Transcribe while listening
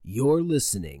You're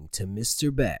listening to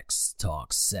Mr. Beck's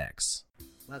Talk Sex.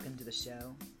 Welcome to the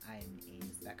show. I'm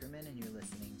Ames Beckerman, and you're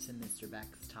listening to Mr.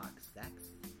 Beck's Talk Sex.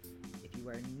 If you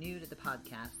are new to the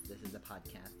podcast, this is a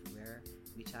podcast where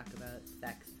we talk about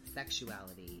sex,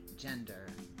 sexuality, gender,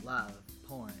 love,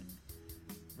 porn,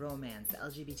 romance,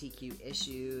 LGBTQ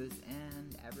issues,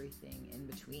 and everything in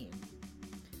between.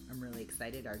 I'm really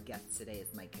excited. Our guest today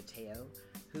is Mike Cotayo,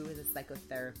 who is a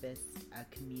psychotherapist, a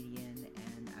comedian,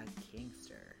 and a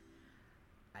kinkster.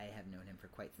 I have known him for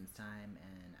quite some time,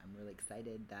 and I'm really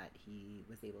excited that he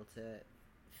was able to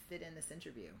fit in this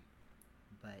interview.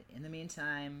 But in the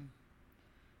meantime,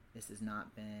 this has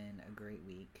not been a great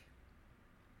week.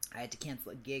 I had to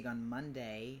cancel a gig on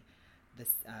Monday,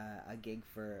 a gig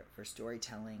for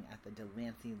storytelling at the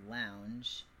Delancey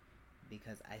Lounge,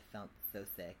 because I felt so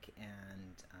sick,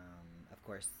 and of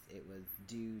course it was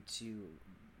due to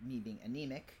me being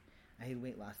anemic. I had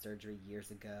weight loss surgery years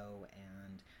ago,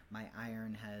 and my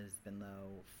iron has been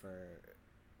low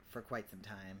for quite some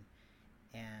time.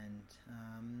 And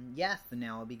so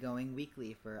now I'll be going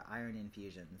weekly for iron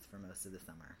infusions for most of the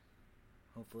summer.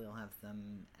 Hopefully I'll have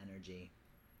some energy.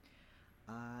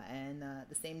 And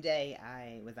the same day,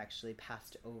 I was actually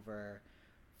passed over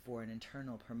for an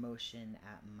internal promotion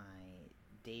at my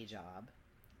day job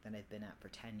that I've been at for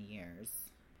 10 years.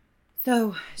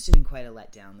 So, it's been quite a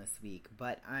letdown this week,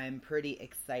 but I'm pretty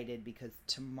excited because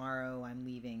tomorrow I'm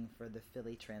leaving for the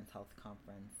Philly Trans Health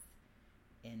Conference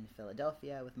in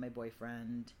Philadelphia with my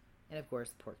boyfriend and, of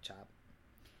course, Pork Chop.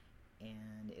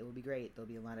 And it will be great. There'll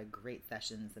be a lot of great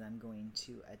sessions that I'm going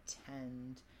to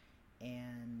attend,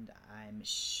 and I'm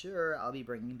sure I'll be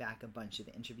bringing back a bunch of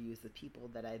interviews with people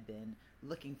that I've been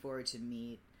looking forward to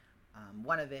meet.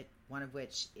 One of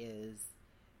which is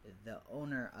the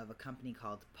owner of a company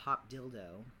called Pop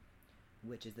Dildo,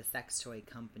 which is a sex toy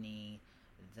company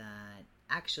that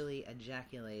actually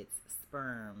ejaculates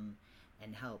sperm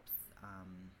and helps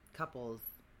couples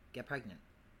get pregnant.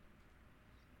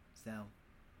 So,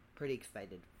 pretty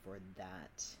excited for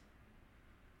that.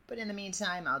 But in the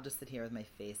meantime, I'll just sit here with my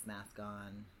face mask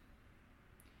on,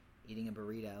 eating a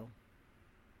burrito,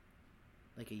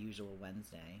 like a usual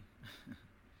Wednesday.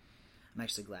 I'm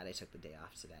actually glad I took the day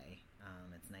off today.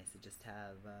 It's nice to just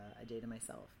have a day to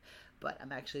myself. But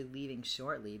I'm actually leaving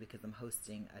shortly because I'm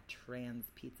hosting a trans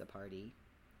pizza party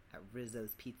at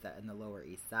Rizzo's Pizza in the Lower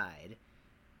East Side.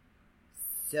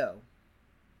 So,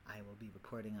 I will be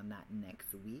reporting on that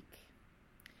next week.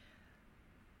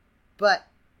 But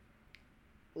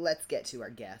let's get to our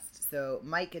guest. So,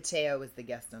 Mike Cotayo is the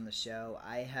guest on the show.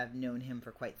 I have known him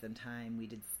for quite some time. We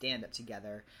did stand-up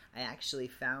together. I actually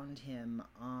found him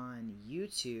on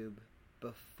YouTube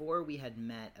before we had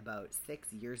met about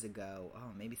 6 years ago.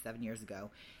 Oh, maybe 7 years ago.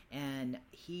 And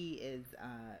he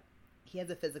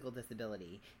has a physical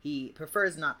disability. He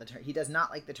prefers not the term. He does not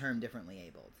like the term differently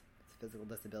abled. It's a physical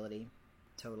disability.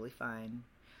 Totally fine.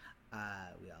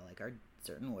 We all like our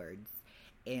certain words.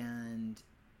 And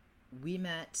we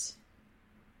met.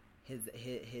 His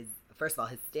first of all,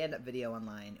 his stand-up video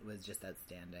online was just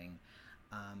outstanding.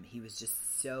 He was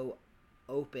just so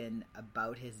open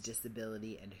about his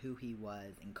disability and who he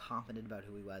was, and confident about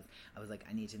who he was. I was like,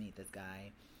 I need to meet this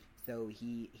guy. So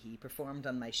he performed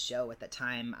on my show. At that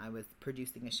time, I was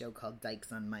producing a show called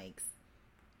Dykes on Mics,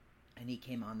 and he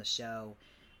came on the show.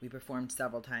 We performed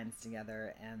several times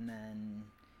together, and then,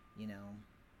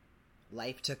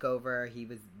 life took over. He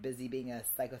was busy being a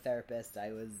psychotherapist.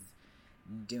 I was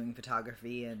doing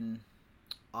photography and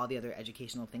all the other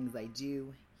educational things I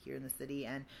do here in the city,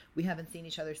 and we haven't seen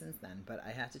each other since then. But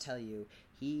I have to tell you,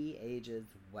 he ages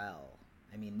well.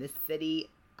 I mean, this city,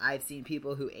 I've seen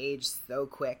people who age so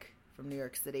quick from New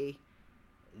York City.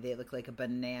 They look like a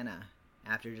banana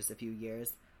after just a few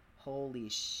years. Holy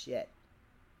shit.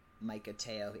 Mike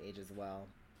Cotayo ages well.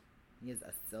 He is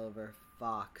a silver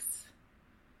fox.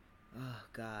 Oh,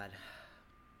 God.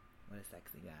 What a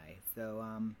sexy guy. So,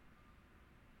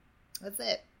 that's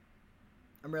it.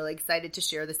 I'm really excited to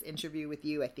share this interview with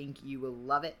you. I think you will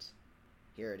love it.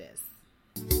 Here it is.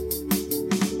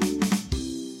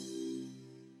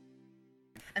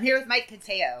 I'm here with Mike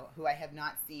Cotayo, who I have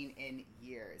not seen in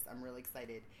years. I'm really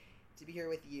excited to be here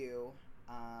with you.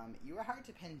 You were hard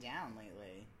to pin down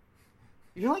lately.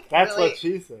 You're like That's really, what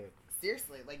she said.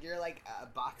 Seriously, like you're like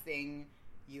boxing.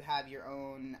 You have your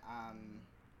own.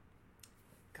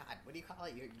 God, what do you call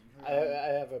it? I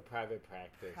have a private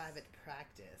practice. Private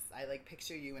practice. I like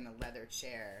picture you in a leather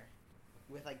chair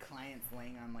with like clients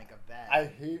laying on like a bed. I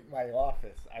hate my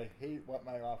office. I hate what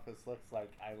my office looks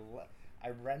like. I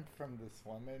rent from this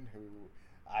woman who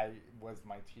I was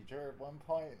my teacher at one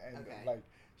point, and like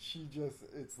she just,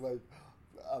 it's like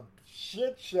a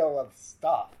shit show of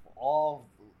stuff all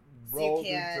So rolled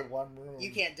into one room.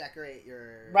 You can't decorate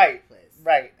your Right, place.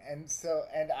 right. And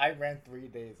I rent 3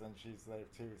 days and she's there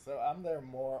too. So I'm there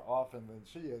more often than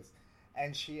she is.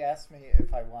 And she asked me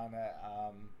if I want to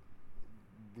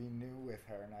renew with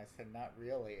her, and I said not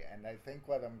really. And I think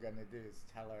what I'm going to do is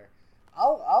tell her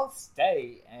I'll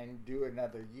stay and do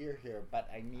another year here, but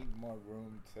I need more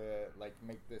room to like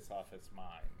make this office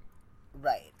mine.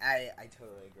 Right. I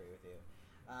totally agree with you.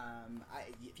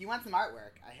 If you want some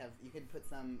artwork, you can put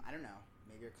some, I don't know,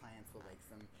 maybe your clients will like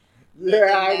some.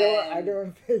 Yeah, I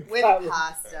don't think with that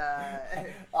pasta.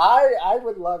 I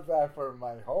would love that for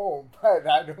my home, but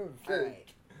I don't think. Right.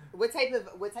 What type of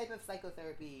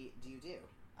psychotherapy do you do?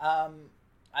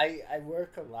 I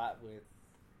work a lot with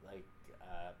like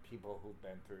people who've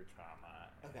been through trauma.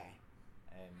 Okay.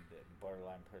 And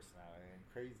borderline personality and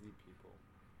crazy people.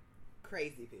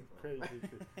 Crazy people. Crazy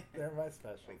people. They're my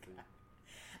specialty.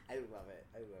 I love it.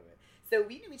 So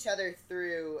we knew each other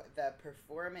through the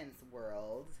performance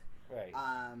world, right?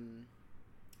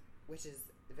 Which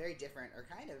is very different or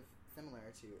kind of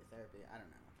similar to therapy. I don't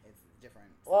know. It's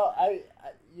different. Well,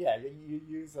 you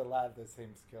use a lot of the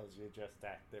same skills. You just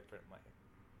act differently.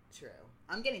 True.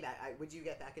 I'm getting back. Would you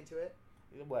get back into it?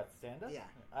 What, stand up? Yeah.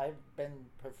 I've been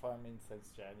performing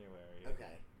since January.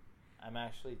 Okay. I'm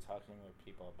actually talking with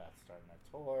people about starting a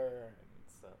tour and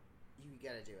stuff. You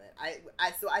gotta do it.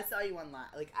 I saw you online.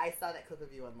 Like I saw that clip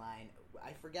of you online.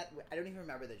 I forget. I don't even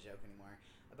remember the joke anymore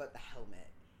about the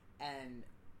helmet and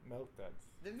milk duds.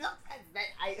 The milk duds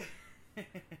that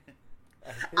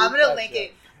I'm gonna link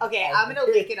it. Okay, I'm gonna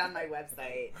link it on my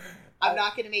website. I'm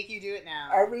not gonna make you do it now.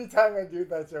 Every time I do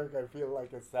that joke, I feel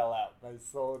like a sellout. My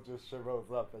soul just shrivels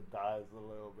up and dies a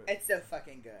little bit. It's so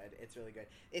fucking good. It's really good.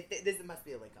 This must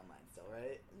be a link online still,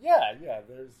 right? Yeah.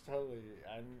 There's totally.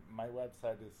 My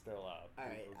website is still up. All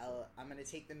right, I'm gonna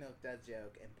take the milk duds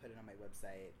joke and put it on my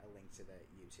website. A link to the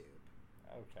YouTube.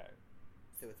 Okay.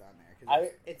 So it's on there because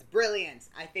it's brilliant.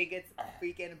 I think it's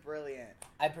freaking brilliant.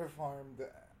 I performed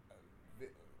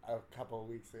a couple of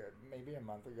weeks ago, maybe a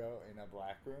month ago, in a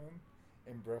black room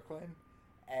in Brooklyn,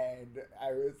 and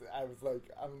I was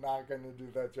like, I'm not gonna do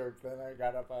that joke. Then I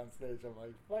got up on stage. I'm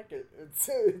like, fuck it.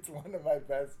 It's one of my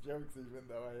best jokes, even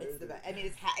though I hate it. I mean,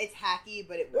 it's hacky,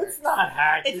 but it works. It's not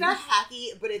hacky. It's not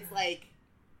hacky, but it's like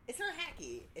it's not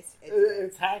hacky. It's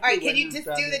hacky. All right, can you just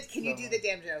do the? Can you do the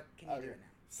damn joke? Can you do it now?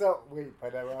 So wait,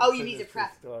 but I want. You need to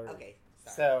prep. Okay.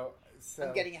 Sorry. So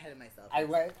I'm getting ahead of myself. I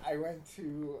went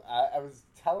to. I was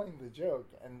telling the joke,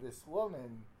 and this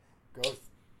woman goes,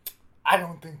 "I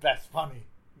don't think that's funny,"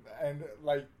 and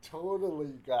like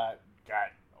totally got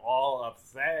all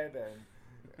upset, and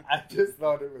I just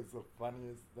thought it was the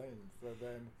funniest thing. So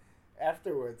then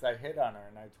afterwards, I hit on her,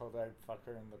 and I told her I'd fuck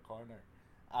her in the corner.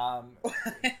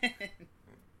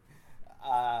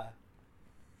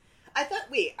 I thought.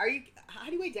 Wait, are you? How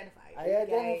do you identify? I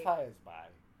identify as bi.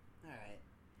 All right.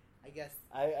 I guess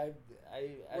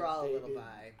we're all a little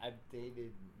bi. I've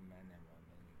dated men and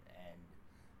women, and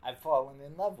I've fallen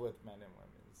in love with men and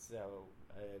women, so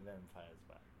I identify as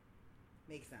bi.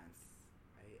 Makes sense.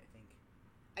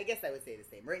 I guess I would say the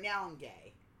same. Right now, I'm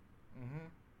gay.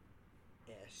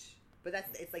 Ish. But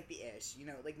it's like the ish, you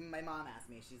know. Like my mom asked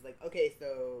me, she's like, "Okay,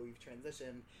 so you've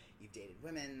transitioned, you've dated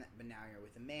women, but now you're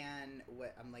with a man."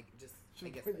 What? I'm like, just I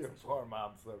guess. Your poor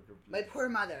mom's so confused. My poor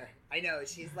mother. I know.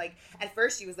 She's like, at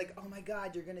first she was like, "Oh my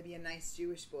God, you're gonna be a nice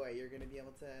Jewish boy. You're gonna be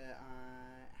able to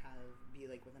be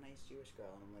like with a nice Jewish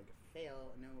girl." And I'm like,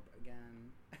 "Fail, nope,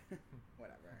 again,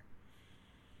 whatever."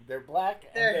 They're black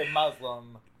and they're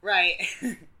Muslim, right?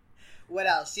 What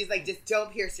else? She's like, "Just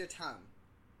don't pierce your tongue."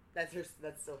 That's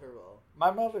still her rule.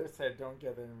 My mother said, "Don't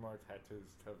get any more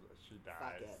tattoos till she dies."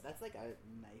 Fuck it. That's like a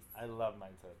nice. I love my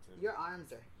tattoos. Your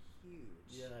arms are huge.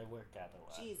 Yeah, I work out a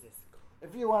lot. Jesus.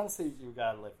 If you want to see, you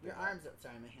gotta lift your arms.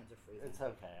 Sorry, my hands are freezing. It's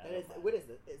okay. What is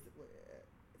it? It's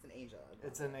an angel.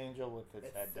 It's an angel with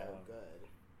its head down.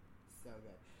 So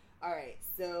good. All right.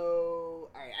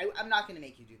 I'm not gonna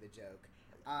make you do the joke.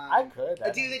 I could.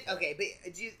 Okay,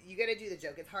 but you gotta do the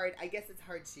joke. It's hard. I guess it's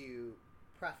hard to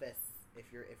preface. If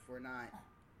we're not...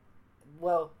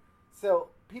 Well, so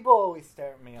people always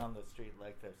stare at me on the street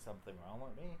like there's something wrong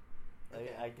with me.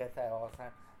 Like, okay. I get that all the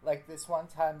time. Like this one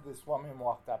time, this woman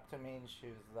walked up to me and she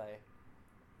was like,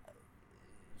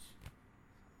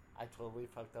 I totally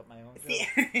fucked up my own joke.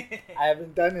 I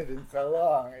haven't done it in so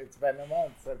long. It's been a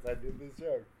month since I did this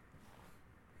joke.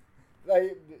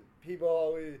 Like, people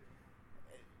always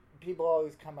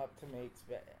come up to me.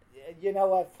 You know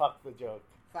what? Fuck the joke.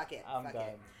 Fuck it. I'm done.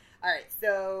 It. All right,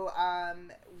 so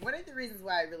one of the reasons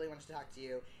why I really wanted to talk to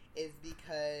you is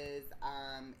because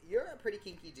you're a pretty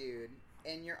kinky dude,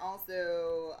 and you're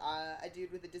also a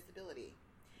dude with a disability.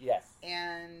 Yes.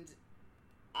 And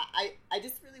I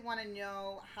just really want to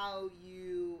know how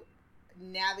you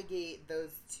navigate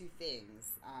those two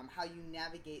things, how you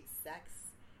navigate sex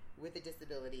with a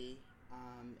disability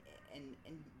and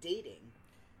dating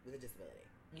with a disability.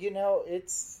 You know,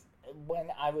 it's when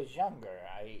I was younger,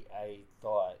 I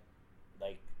thought,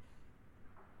 like,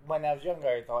 when I was younger,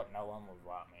 I thought no one would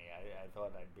want me. I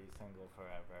thought I'd be single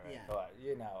forever. Yeah. I thought,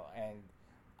 you know,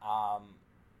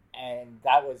 and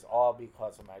that was all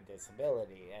because of my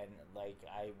disability. And, like,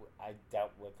 I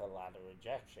dealt with a lot of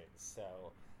rejection.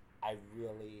 So I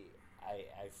really,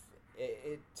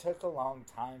 it took a long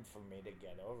time for me to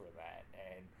get over that.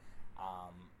 And,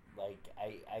 like,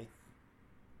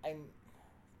 I'm,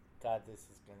 God, this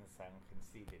is going to sound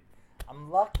conceited.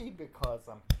 I'm lucky because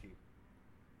I'm cute.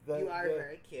 You are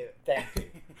very cute. Thank you.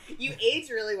 You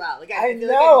age really well. Like I feel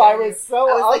know. Like I was so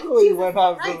ugly like, when I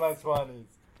was in my 20s.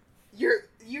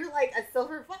 You're like a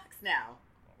silver fox now.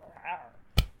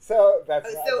 So that's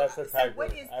a tiger.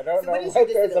 I don't know what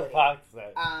does a fox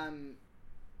say.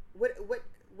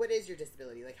 What is your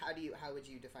disability? Like how would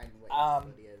you define what your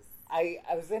disability is?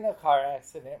 I was in a car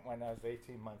accident when I was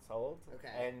 18 months old.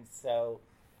 Okay. And so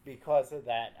because of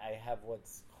that, I have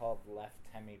what's called left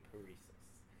hemiparesis.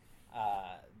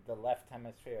 The left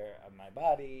hemisphere of my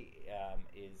body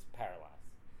is paralyzed.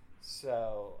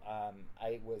 So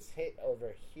I was hit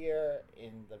over here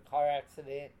in the car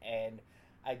accident, and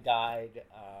I died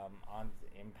on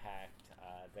impact.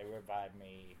 They revived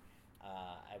me.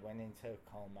 I went into a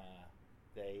coma.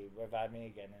 They revived me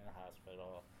again in the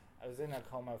hospital. I was in a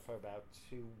coma for about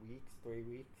 3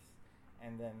 weeks,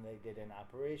 and then they did an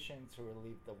operation to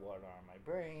relieve the water on my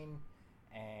brain,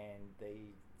 and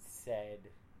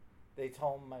they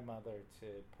told my mother to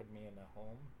put me in a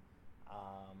home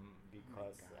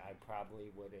because I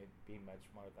probably wouldn't be much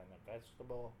more than a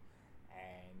vegetable,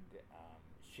 and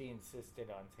she insisted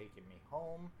on taking me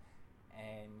home,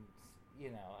 and you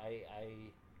know,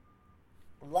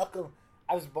 luckily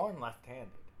I was born left-handed.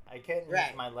 I can't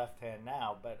use my left hand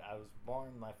now, but I was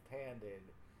born left-handed,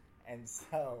 and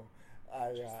so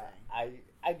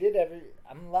I did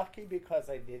I'm lucky because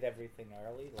I did everything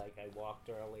early. Like I walked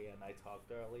early and I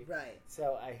talked early. Right.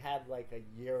 So I had like a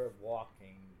year of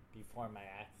walking before my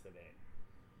accident,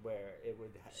 where it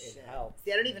helped.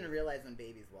 See, I don't even realize when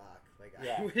babies walk. Like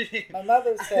yeah, my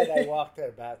mother said I walked at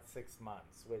about 6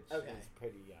 months, which is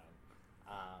pretty young.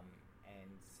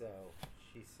 And so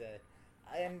she said,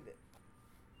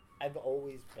 I've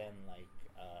always been like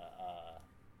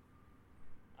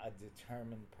a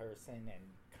determined person and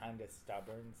kind of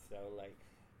stubborn. So like,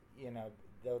 you know,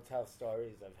 they'll tell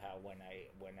stories of how when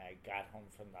I got home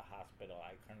from the hospital,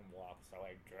 I couldn't walk, so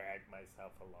I dragged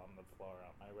myself along the floor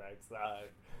on my right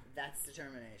side. That's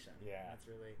determination. Yeah, that's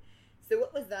really. So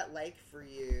what was that like for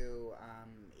you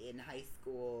in high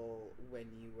school when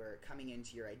you were coming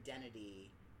into your identity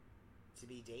to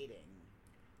be dating?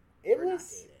 It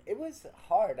was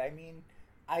hard. I mean,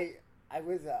 I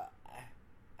was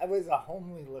a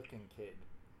homely looking kid.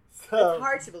 So it's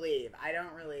hard to believe. I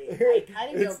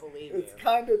kind of don't believe you. It's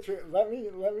kind of true. Let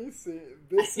me see.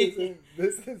 This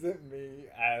isn't me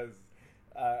as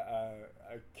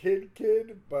a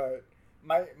kid, but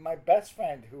my best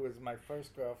friend, who was my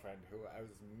first girlfriend, who I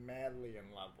was madly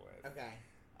in love with,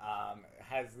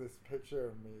 has this picture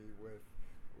of me with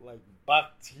like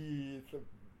buck teeth,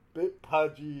 bit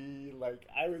pudgy, like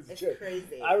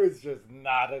crazy. I was just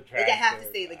not attractive. Like I have to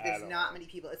say, like there's not many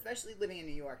people, especially living in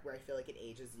New York, where I feel like it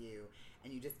ages you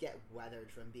and you just get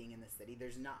weathered from being in the city.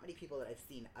 There's not many people that I've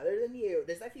seen other than you.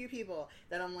 There's a few people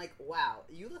that I'm like, wow,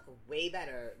 you look way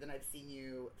better than I've seen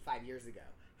you 5 years ago.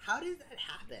 How does that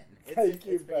happen? Thank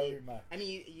you very much. I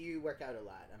mean, you work out a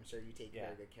lot. I'm sure you take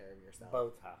very good care of yourself.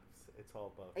 Botox. It's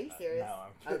all Botox. Are you serious? No,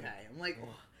 I'm kidding. Okay. I'm like,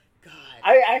 oh, God.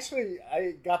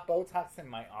 I got Botox in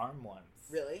my arm once.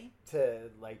 Really? To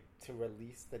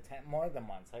release the more than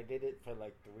once. I did it for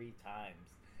like 3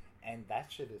 times, and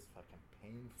that shit is fucking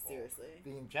painful. Seriously?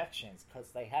 The injections, because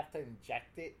they have to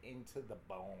inject it into the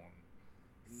bone.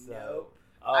 So, nope.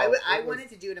 I wanted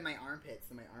to do it in my armpits,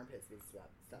 so my armpits would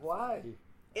stop. Why?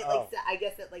 I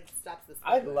guess it like stops the sweat.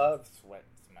 I love sweat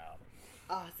smell.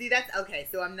 Oh, see, that's okay.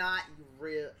 So I'm not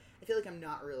real. I feel like I'm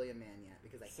not really a man yet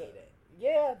because I hate it.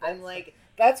 Yeah, I'm like.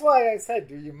 That's why I said,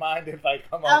 do you mind if I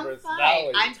come over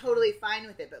smelly? I'm totally fine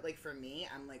with it, but like for me,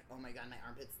 I'm like, oh my God, my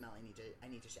armpits smell. I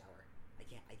need to shower. I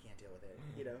can't deal with it.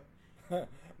 You know.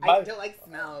 I don't like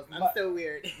smells. I'm so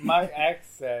weird. My ex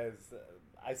says,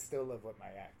 I still live with my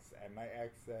ex, and my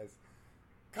ex says,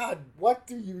 God, what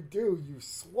do? You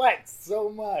sweat so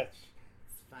much.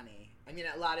 It's funny. I mean,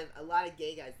 a lot of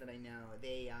gay guys that I know,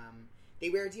 they They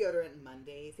wear deodorant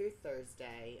Monday through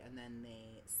Thursday, and then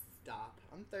they stop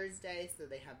on Thursday, so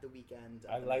they have the weekend.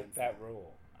 I like that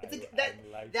rule.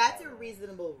 That's a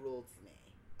reasonable rule to me.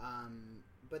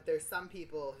 But there's some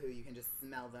people who you can just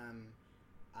smell them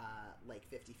like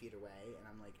 50 feet away, and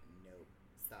I'm like, nope,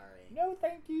 sorry. No,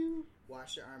 thank you.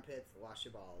 Wash your armpits, wash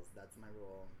your balls. That's my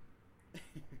rule.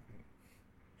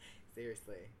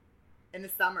 Seriously. In the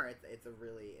summer, it's a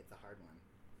hard one.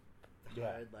 It's a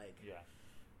hard, like... Yeah.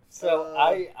 So,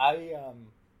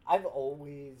 I've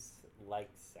always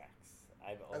liked sex.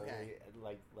 I've always,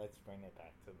 let's bring it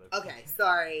back to this. Okay,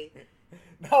 sorry.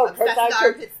 No, because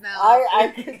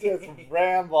I could just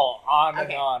ramble on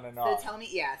and on and on. So tell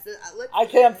me, let's... I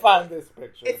can't find this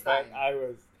picture, it's but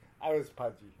fine. I was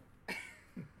pudgy.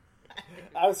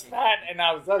 I was fat and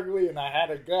I was ugly and I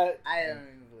had a gut. I don't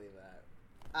even believe that.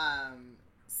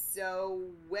 So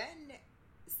when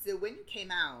you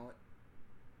came out,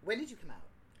 when did you come out?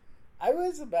 I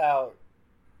was about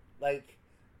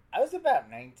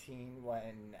 19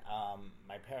 when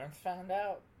my parents found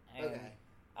out. And,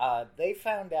 they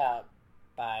found out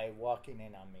by walking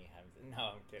in on me.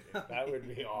 No, I'm kidding. That would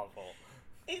be awful.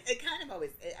 It kind of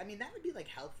always... I mean, that would be, like,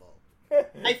 helpful.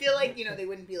 I feel like, they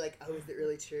wouldn't be like, oh, is it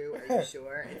really true? Are you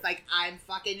sure? It's like, I'm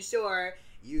fucking sure.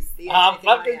 You see it. I'm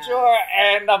fucking sure,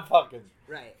 and I'm fucking...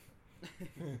 Right.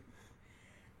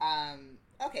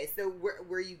 Okay, so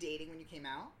were you dating when you came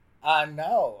out?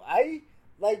 No. I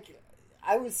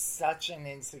was such an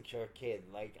insecure kid.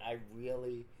 Like, I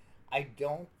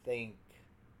don't think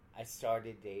I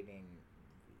started dating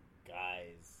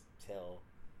guys till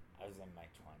I was in my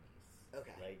 20s.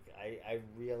 Okay. Like,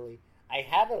 I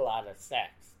had a lot of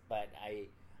sex, but I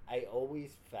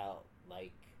always felt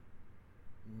like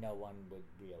no one would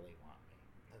really want me.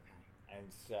 Okay.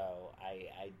 And so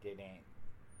I didn't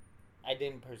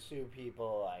pursue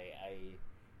people. I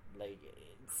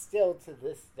still to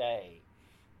this day,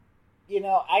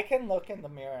 I can look in the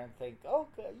mirror and think, oh,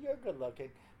 good, you're good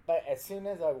looking. But as soon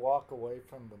as I walk away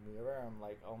from the mirror, I'm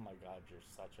like, oh my God, you're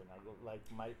such an ugly. Like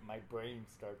my brain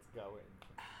starts going.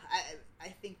 I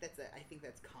think that's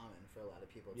common for a lot of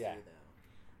people too,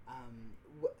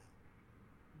 though.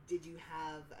 Did you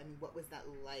have? I mean, what was that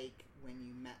like when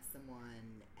you met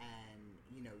someone and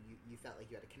you felt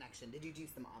like you had a connection? Did you do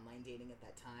some online dating at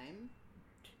that time?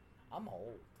 I'm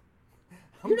old.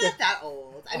 You're not that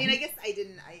old. I mean, I guess I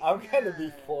didn't. I'm gonna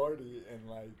be 40 in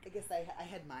like. I guess I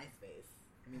had MySpace.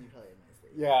 I mean, you probably had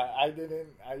MySpace. Yeah, I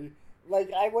didn't. I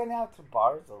went out to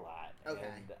bars a lot. Okay.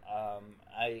 And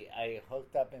I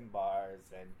hooked up in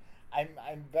bars, and I'm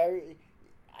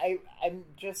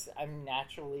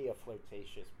naturally a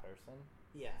flirtatious person.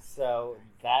 Yeah. So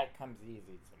that comes easy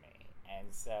to me,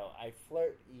 and so I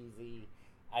flirt easy.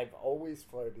 I've always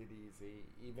flirted easy,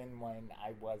 even when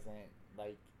I wasn't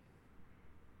like.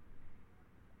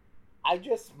 I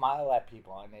just smile at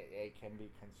people, and it can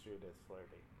be construed as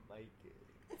flirting. Like,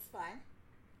 it's fine.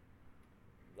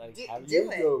 Like, how you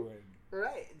doing?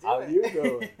 Right. How you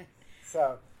doing?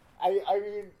 So, I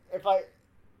mean, if I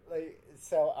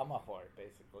so I'm a whore,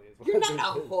 basically. Is what You're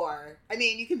not a whore. I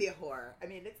mean, you can be a whore. I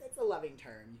mean, it's a loving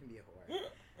term. You can be a whore.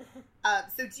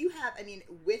 So, do you have? I mean,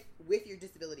 with your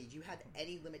disability, do you have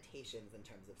any limitations in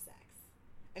terms of sex?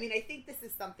 I mean, I think this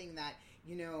is something that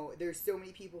there's so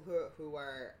many people who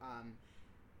are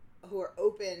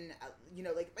open.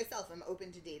 Like myself, I'm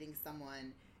open to dating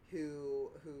someone who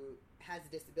has a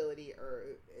disability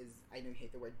or is, I know you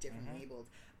hate the word, differently abled,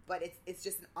 but it's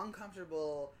just an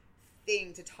uncomfortable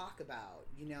thing to talk about.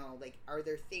 Like, are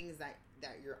there things that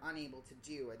you're unable to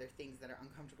do? Are there things that are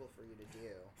uncomfortable for you to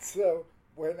do? So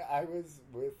when I was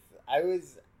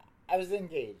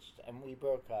engaged and we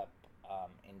broke up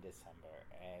in December,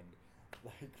 and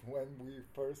like when we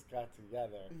first got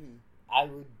together, I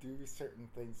would do certain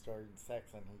things during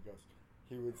sex, and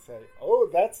he would say, "Oh,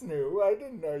 that's new. I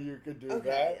didn't know you could do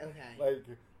that." Okay.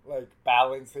 Like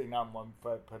balancing on one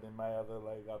foot, putting my other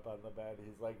leg up on the bed.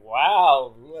 He's like,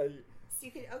 "Wow!" Like, so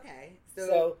you could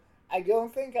So I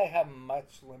don't think I have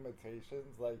much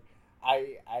limitations. Like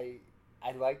I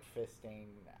like fisting.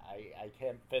 I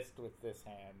can't fist with this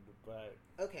hand, but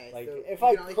like so if you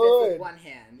I can only could, fist with one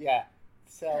hand. Yeah.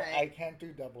 So right. I can't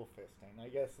do double fisting. I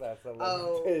guess that's a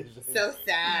limitation. Oh, so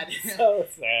sad. So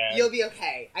sad. You'll be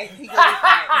okay. I think you'll be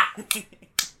fine.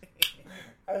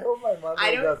 I hope my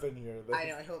mother doesn't hear this. I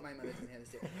know. I hope my mother doesn't hear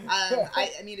this too.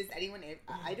 I mean, does anyone?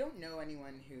 I don't know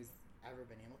anyone who's ever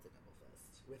been able to double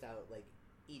fist without like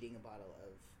eating a bottle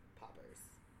of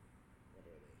poppers,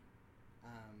 literally.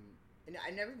 And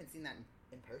I've never even seen that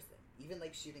in person. Even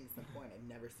like shooting some porn, I've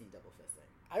never seen double fisting.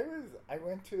 I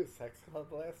went to a sex club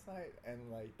last night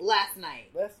and like last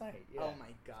night. Yeah. Oh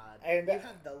my god! And you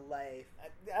have the life.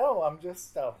 I'm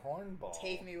just a hornball.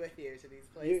 Take me with you to these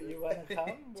places. You want to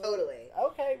come? Totally.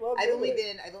 Okay. Well, I've only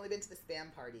been to the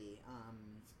spam party.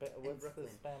 What's the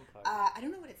spam party? I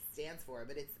don't know what it stands for,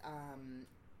 but it's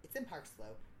in Park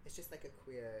Slope. It's just like a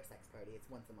queer sex party. It's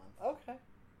once a month. Okay.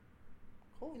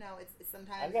 Cool. You know, it's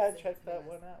sometimes I gotta check that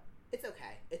one out. It's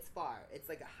okay. It's far. It's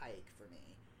like a hike for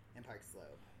me in Park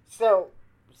Slope.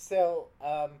 So,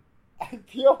 I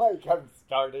feel like I'm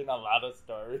starting a lot of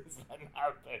stories and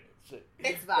not finishing.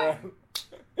 It's fine.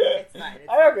 It's fine.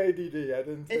 I have ADD. I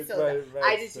didn't take my meds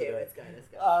I do too. today. It's good. It's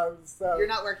good. So you're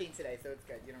not working today, so it's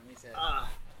good. You don't need to.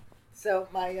 So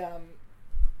my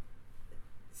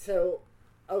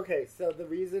So the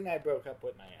reason I broke up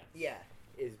with my ex,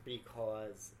 is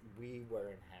because we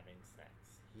weren't having sex.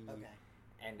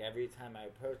 And every time I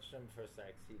approached him for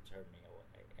sex, he turned me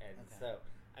away, and so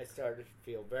I started to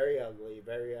feel very ugly,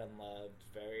 very unloved,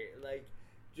 very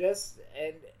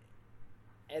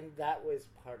and that was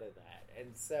part of that.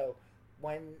 And so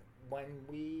when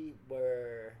we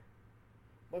were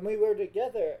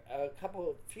together a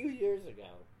few years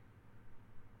ago,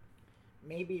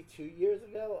 maybe 2 years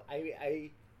ago, I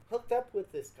hooked up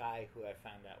with this guy who I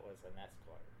found out was an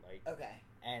escort.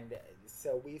 And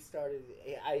so we started.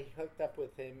 I hooked up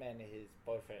with him and his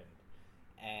boyfriend,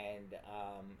 and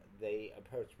they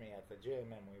approached me at the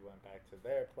gym, and we went back to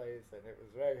their place, and it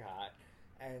was very hot.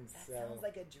 And that sounds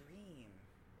like a dream.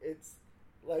 It's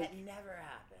like that never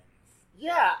happens.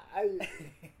 Yeah,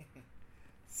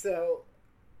 So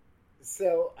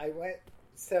I went.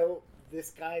 So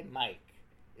this guy Mike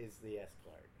is the escort.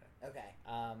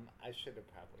 I should have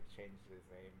probably changed his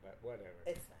name, but whatever.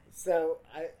 It's fine. So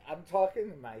I'm talking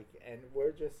to Mike, and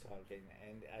we're just talking,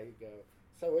 and I go,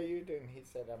 "So what are you doing?" He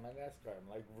said, "I'm an escort." I'm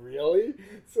like, "Really?"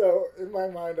 So in my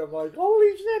mind, I'm like,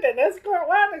 "Holy shit, an escort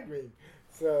wanted me!"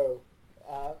 So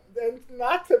then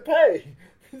not to pay.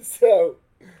 So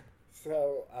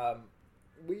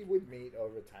we would meet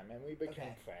over time, and we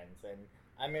became friends. And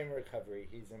I'm in recovery;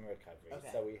 he's in recovery,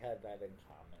 so we had that in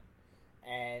common.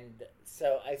 And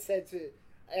so I said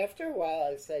after a while,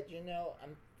 I said,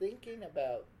 I'm thinking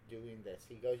about doing this.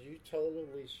 He goes, "You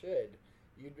totally should.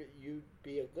 You'd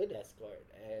be a good escort."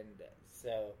 And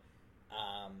so,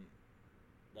 I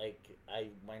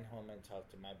went home and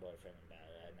talked to my boyfriend about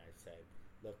it, and I said,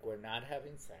 "Look, we're not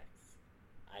having sex.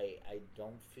 I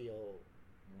don't feel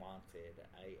wanted.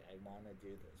 I want to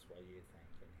do this. What do you think?"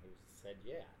 And he said,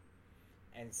 "Yeah."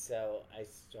 And so I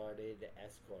started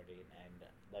escorting, and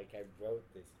I wrote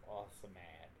this awesome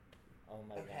ad. Oh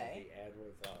my god, the ad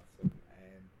was awesome,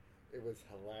 and it was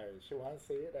hilarious. You want to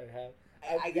see it?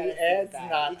 I gotta see ad's that.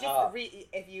 Not just up.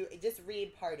 If you just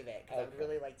read part of it, because I would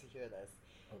really like to hear this.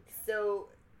 So,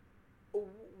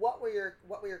 what were your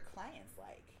clients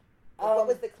like? What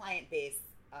was the client base?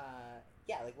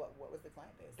 What was the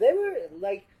client base? They were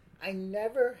I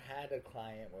never had a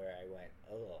client where I went,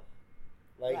 oh.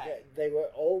 They were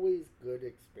always good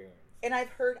experiences. And I've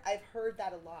heard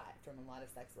that a lot from a lot of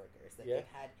sex workers, that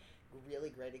they've had really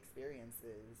great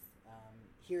experiences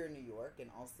here in New York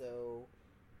and also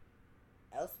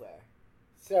elsewhere.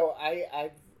 So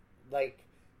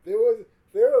there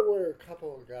were a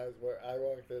couple of guys where I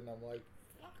walked in and I'm like,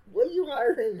 what are you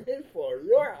hiring me for?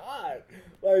 You're hot.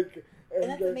 And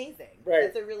that's amazing.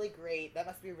 Right. That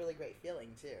must be a really great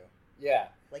feeling too. Yeah.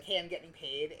 Hey, I'm getting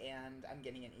paid and I'm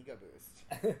getting an ego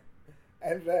boost.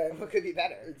 And then what could be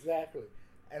better? Exactly.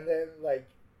 And then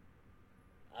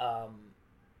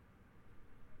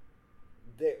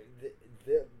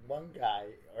the one guy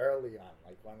early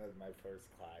on, one of my first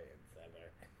clients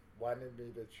ever, wanted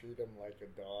me to treat him like a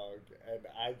dog, and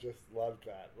I just loved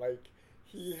that.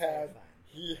 He had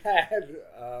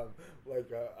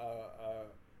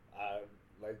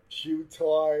a chew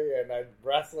toy, and I'd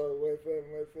wrestle with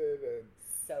him with it, and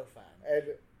so fun.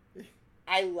 And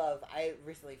I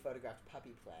recently photographed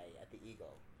puppy play at the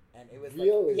Eagle, and it was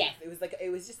really? Yes, it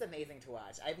was just amazing to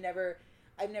watch. I've never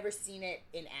seen it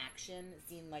in action,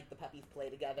 seen the puppies play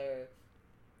together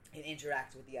and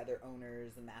interact with the other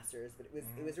owners and masters, but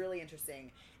it was really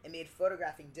interesting. It made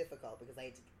photographing difficult because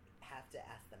I have to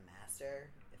ask the master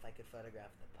if I could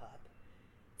photograph the pup.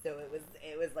 So it was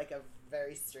a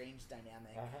very strange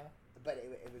dynamic, but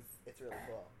it's really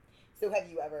cool. So have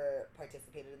you ever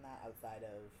participated in that outside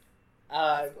of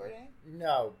escorting?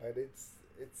 No, but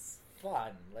it's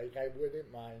fun. I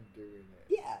wouldn't mind doing it.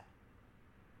 Yeah.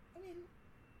 I mean,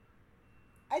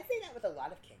 I'd say that with a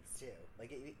lot of kinks too.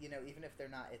 Even if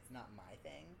it's not my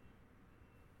thing.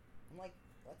 I'm like,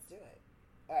 let's do it.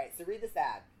 All right, so read this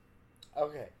ad.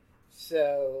 Okay,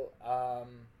 so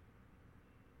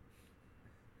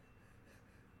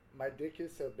my dick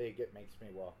is so big it makes me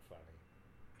walk funny.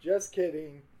 Just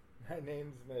kidding. My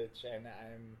name's Mitch, and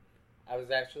I was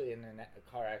actually in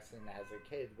a car accident as a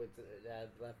kid, which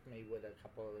left me with a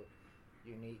couple of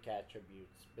unique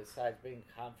attributes. Besides being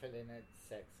confident and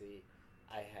sexy,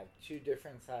 I have two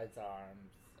different size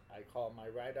arms. I call my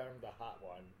right arm the hot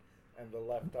one, and the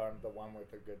left arm the one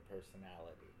with a good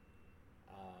personality.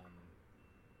 Um,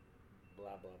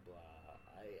 blah blah blah.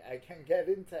 I can get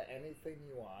into anything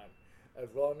you want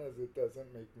as long as it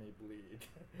doesn't make me bleed.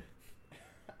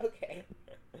 Okay.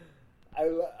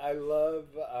 I love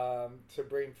to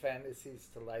bring fantasies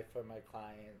to life for my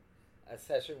client. A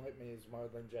session with me is more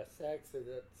than just sex.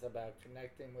 It's about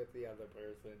connecting with the other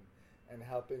person and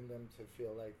helping them to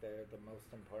feel like they're the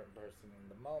most important person in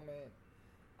the moment.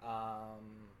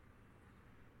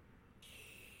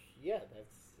 Yeah,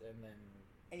 and then...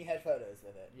 And you had photos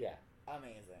with it? Yeah.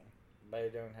 Amazing. But I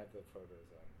don't have the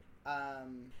photos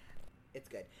on. It's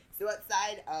good. So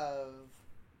outside of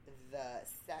the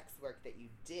sex work that you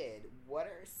did, what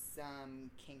are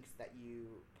some kinks that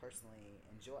you personally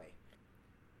enjoy?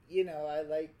 You know, I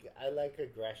like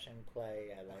aggression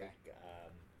play. I like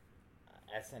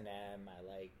S&M. I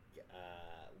like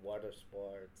water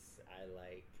sports.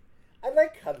 I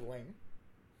like cuddling.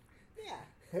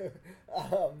 Yeah.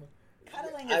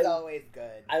 Cuddling is always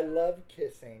good. I love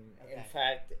kissing. Okay. In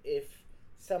fact, if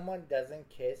someone doesn't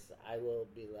kiss, I will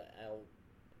be like,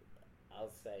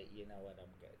 I'll say, you know what,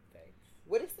 I'm good, thanks.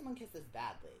 What if someone kisses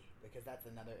badly? Because that's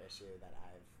another issue that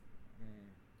I've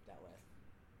dealt with.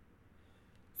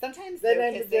 Sometimes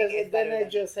their kissing is better then I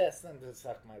than... just ask them to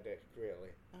suck my dick,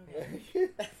 really. Okay.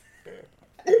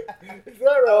 Is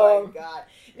that wrong? Oh my god.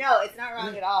 No, it's not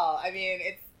wrong at all. I mean,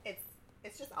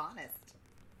 it's just honest.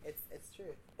 It's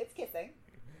true. It's kissing.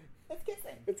 It's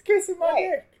kissing. It's kissing my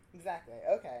dick. Exactly.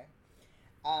 Okay.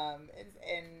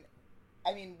 And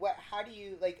I mean, how do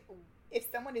you, like, if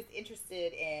someone is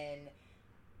interested in,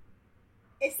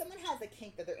 if someone has a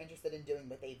kink that they're interested in doing,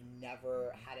 but they've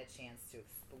never had a chance to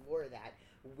explore that,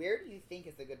 where do you think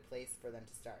is a good place for them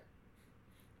to start?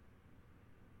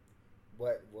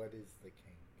 What is the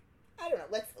kink? I don't know.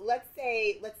 Let's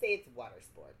say it's water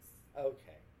sports.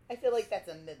 Okay. I feel like that's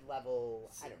a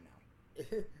mid-level. I don't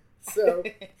know.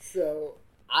 So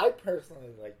I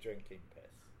personally like drinking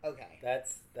piss. Okay.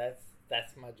 That's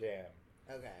my jam.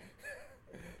 Okay.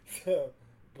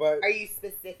 But are you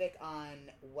specific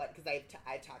on what? Because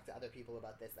I talked to other people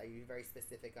about this. Are you very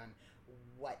specific on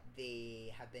what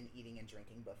they have been eating and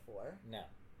drinking before? No.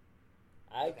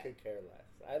 I could care less.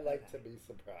 I like to be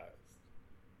surprised.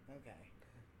 Okay.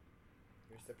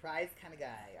 You're a surprise kind of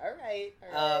guy. All right.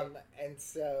 And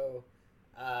so,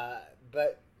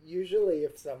 but usually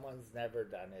if someone's never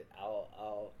done it,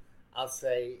 I'll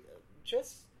say,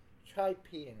 just try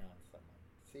peeing on someone.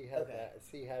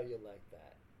 See how you like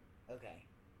that. Okay.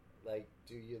 Like,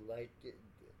 do you like it?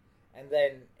 And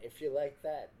then if you like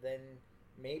that, then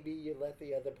maybe you let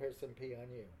the other person pee on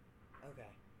you. Okay.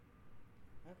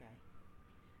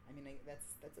 I mean,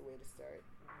 that's a way to start.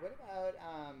 What about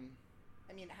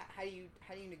I mean, how do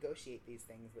you negotiate these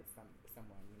things with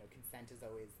someone? You know, consent is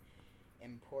always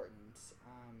important.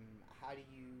 How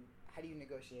do you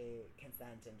negotiate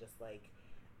consent and just like,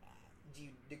 do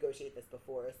you negotiate this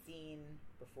before a scene,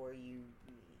 before you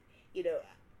know?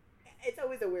 It's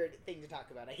always a weird thing to talk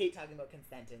about. I hate talking about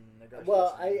consent and negotiation.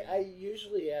 Well, I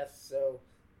usually ask, so,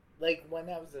 like, when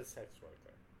I was a sex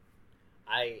worker,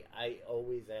 I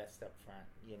always asked up front,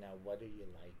 you know, what do you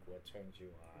like? What turns you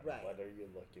on? Right. What are you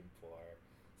looking for?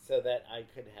 So that I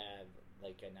could have,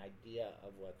 like, an idea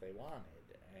of what they wanted.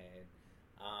 And,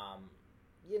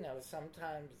 you know,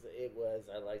 sometimes it was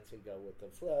I like to go with the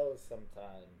flow.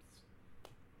 Sometimes,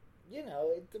 you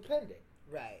know, it depended.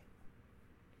 Right.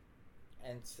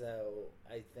 And so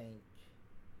I think,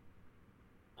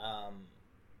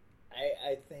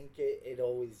 I think it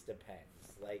always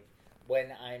depends. Like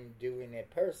when I'm doing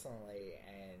it personally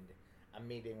and I'm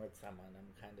meeting with someone,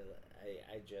 I'm kind of,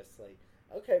 I just like,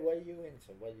 okay, what are you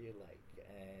into? What do you like?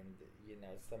 And, you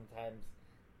know, sometimes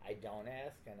I don't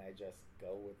ask and I just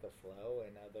go with the flow.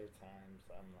 And other times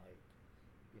I'm like,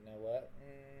 you know what?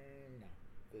 No,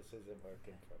 this isn't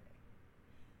working for me.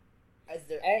 Is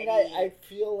there and any... I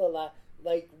feel a lot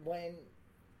like when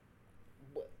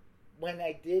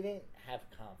I didn't have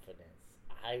confidence,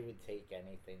 I would take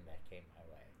anything that came my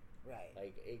way. Right.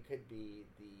 Like it could be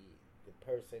the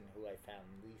person who I found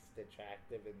least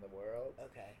attractive in the world.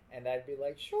 Okay. And I'd be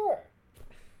like, sure.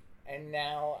 And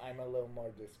now I'm a little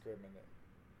more discriminate.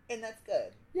 And that's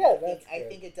good. Yeah, I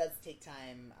think it does take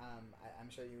time. I'm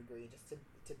sure you agree, just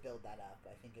to build that up.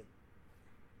 I think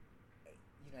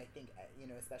I think,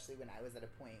 especially when I was at a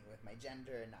point with my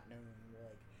gender and not knowing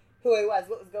like who I was,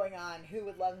 what was going on, who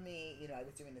would love me, I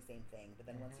was doing the same thing. But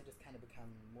then once you just kind of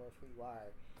become more of who you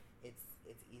are, it's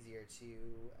easier to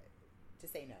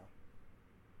say no.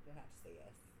 You don't have to say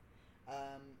yes.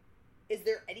 Is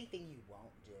there anything you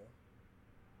won't do?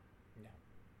 No.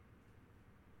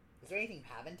 Is there anything you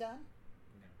haven't done?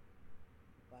 No.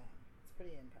 Wow, it's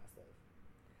pretty impressive.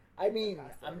 I mean,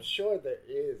 I'm sure there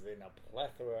is in a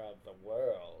plethora of the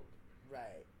world.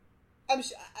 Right. I'm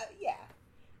sure. Yeah.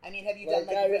 I mean, have you done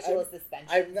ritual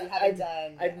suspensions?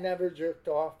 I've never jerked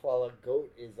off while a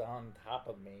goat is on top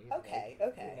of me. Okay.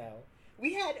 Okay.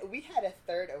 We had a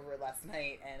third over last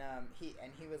night, and he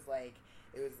was like,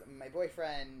 it was my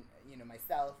boyfriend,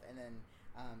 myself, and then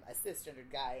a cisgendered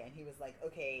guy, and he was like,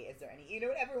 okay, is there any,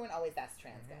 everyone always asks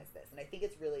trans guys this, and I think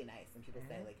it's really nice when people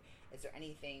say like, is there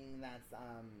anything that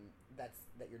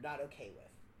you're not okay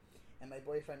with? And my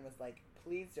boyfriend was like,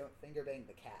 please don't finger bang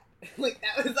the cat. Like,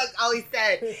 that was like all he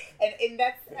said. And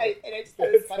I just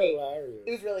thought it was funny. Hilarious.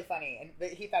 It was really funny.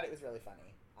 But he thought it was really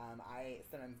funny. I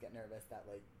sometimes get nervous that,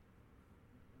 like,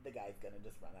 the guy's gonna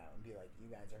just run out and be like, you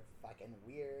guys are fucking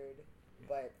weird.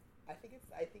 But I think it's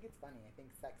funny. I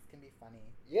think sex can be funny.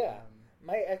 Yeah.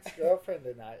 My ex-girlfriend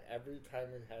and I, every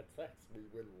time we had sex, we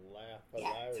would laugh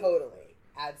Yeah, hilariously. totally.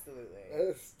 Absolutely.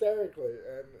 Hysterically.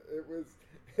 And it was...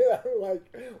 I'm like,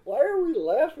 why are we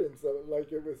laughing? So,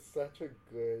 like, it was such a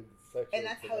good sexual and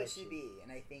that's connection. how it should be. And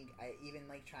I think even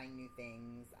like trying new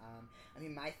things. I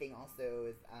mean, my thing also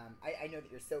is I know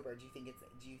that you're sober. Do you think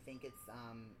it's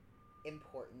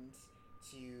important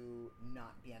to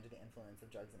not be under the influence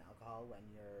of drugs and alcohol when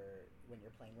you're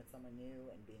playing with someone new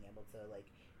and being able to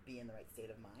like be in the right state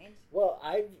of mind? Well,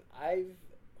 I've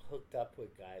hooked up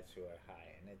with guys who are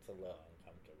high, and it's a little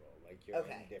uncomfortable. Like, you're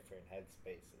in different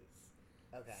headspaces.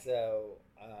 Okay. So,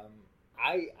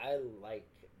 I like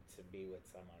to be with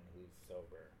someone who's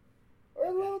sober or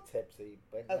a little tipsy,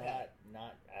 but not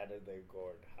out of their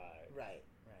gourd high. Right.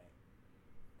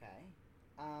 Okay.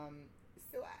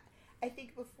 So I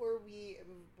think before we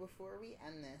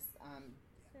end this,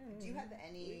 do you have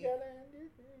any? We gotta end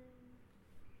it.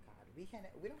 God, we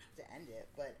don't have to end it,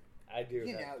 but I do.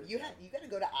 You got to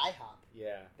go to IHOP.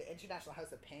 Yeah. The International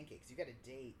House of Pancakes. You got a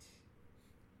date.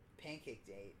 Pancake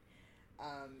date.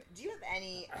 Do you have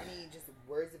any just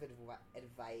words of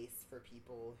advice for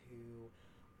people who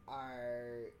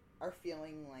are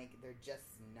feeling like they're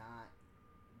just not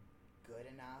good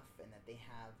enough and that they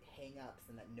have hang-ups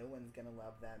and that no one's going to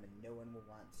love them and no one will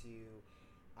want to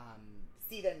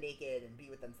see them naked and be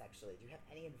with them sexually? Do you have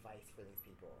any advice for these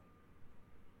people?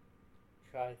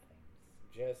 Try things.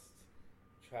 Just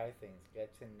try things.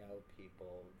 Get to know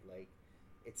people. Like,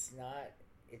 it's not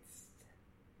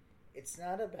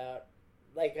about...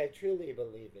 Like, I truly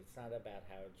believe it's not about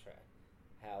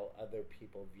how other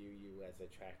people view you as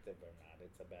attractive or not.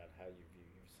 It's about how you view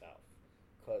yourself.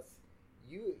 Because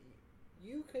you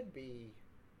could be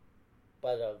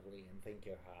butt ugly and think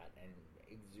you're hot and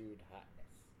exude hotness.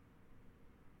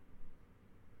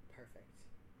 Perfect.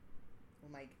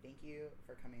 Well, Mike, thank you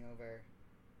for coming over.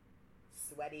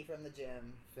 Sweaty from the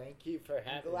gym. Thank you for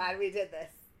having me. I'm glad we did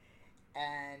this.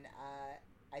 And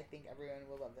I think everyone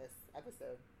will love this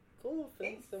episode. Cool.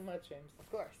 Thanks so much, James. Of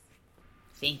course.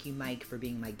 Thank you, Mike, for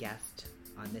being my guest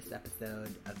on this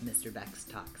episode of Mr. Beck's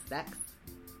Talk Sex.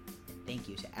 And thank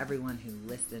you to everyone who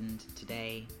listened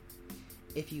today.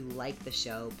 If you like the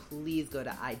show, please go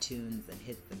to iTunes and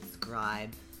hit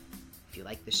subscribe. If you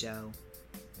like the show,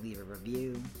 leave a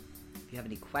review. If you have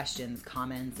any questions,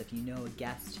 comments, if you know a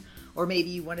guest, or maybe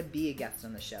you want to be a guest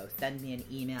on the show, send me an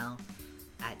email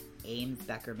at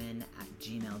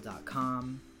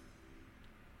amesbeckerman@gmail.com.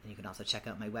 And you can also check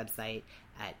out my website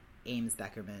at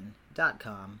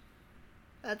amesbeckerman.com.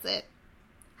 That's it.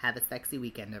 Have a sexy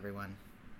weekend, everyone.